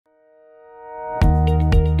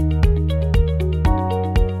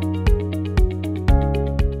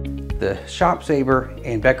ShopSabre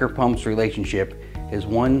and BECKER Pumps relationship is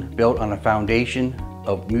one built on a foundation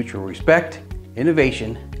of mutual respect,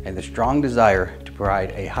 innovation, and the strong desire to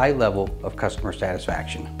provide a high level of customer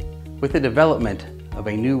satisfaction. With the development of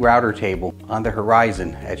a new router table on the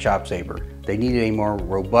horizon at ShopSabre, they needed a more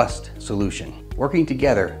robust solution. Working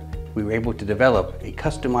together, we were able to develop a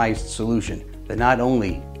customized solution that not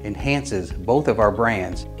only enhances both of our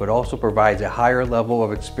brands, but also provides a higher level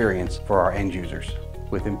of experience for our end users.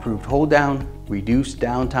 With improved hold down, reduced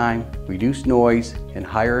downtime, reduced noise, and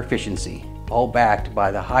higher efficiency, all backed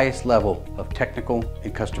by the highest level of technical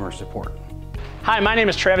and customer support. Hi, my name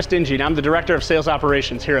is Travis Dingy and I'm the Director of Sales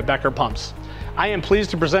Operations here at BECKER Pumps. I am pleased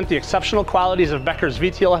to present the exceptional qualities of BECKER's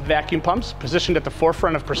VTLF vacuum pumps, positioned at the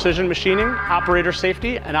forefront of precision machining, operator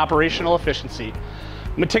safety, and operational efficiency.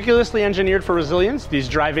 Meticulously engineered for resilience, these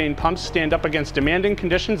dry vane pumps stand up against demanding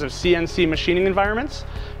conditions of CNC machining environments,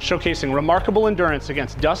 showcasing remarkable endurance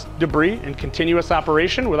against dust, debris, and continuous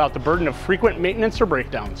operation without the burden of frequent maintenance or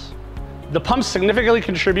breakdowns. The pumps significantly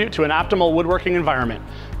contribute to an optimal woodworking environment,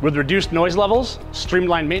 with reduced noise levels,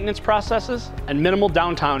 streamlined maintenance processes, and minimal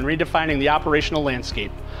downtime, redefining the operational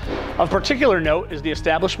landscape. Of particular note is the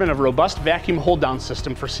establishment of a robust vacuum hold-down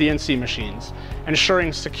system for CNC machines,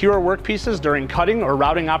 ensuring secure workpieces during cutting or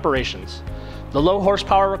routing operations. The low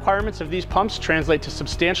horsepower requirements of these pumps translate to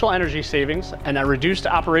substantial energy savings and reduced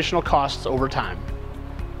operational costs over time.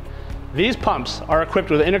 These pumps are equipped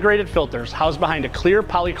with integrated filters housed behind a clear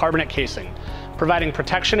polycarbonate casing, providing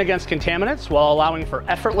protection against contaminants while allowing for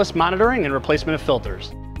effortless monitoring and replacement of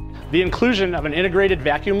filters. The inclusion of an integrated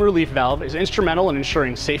vacuum relief valve is instrumental in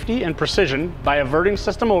ensuring safety and precision by averting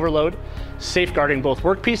system overload, safeguarding both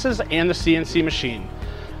workpieces and the CNC machine.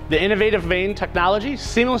 The innovative vane technology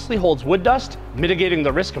seamlessly holds wood dust, mitigating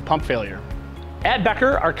the risk of pump failure. At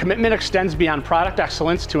BECKER, our commitment extends beyond product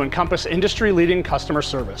excellence to encompass industry-leading customer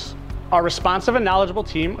service. Our responsive and knowledgeable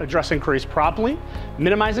team address inquiries promptly,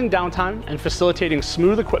 minimizing downtime, and facilitating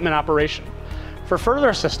smooth equipment operation. For further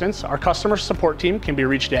assistance, our customer support team can be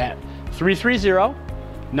reached at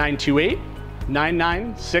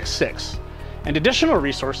 330-928-9966. And additional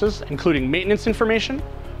resources, including maintenance information,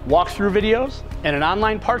 walkthrough videos, and an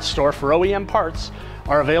online parts store for OEM parts,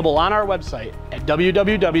 are available on our website at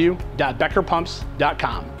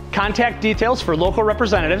www.beckerpumps.com. Contact details for local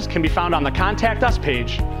representatives can be found on the Contact Us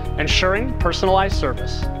page, ensuring personalized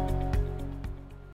service.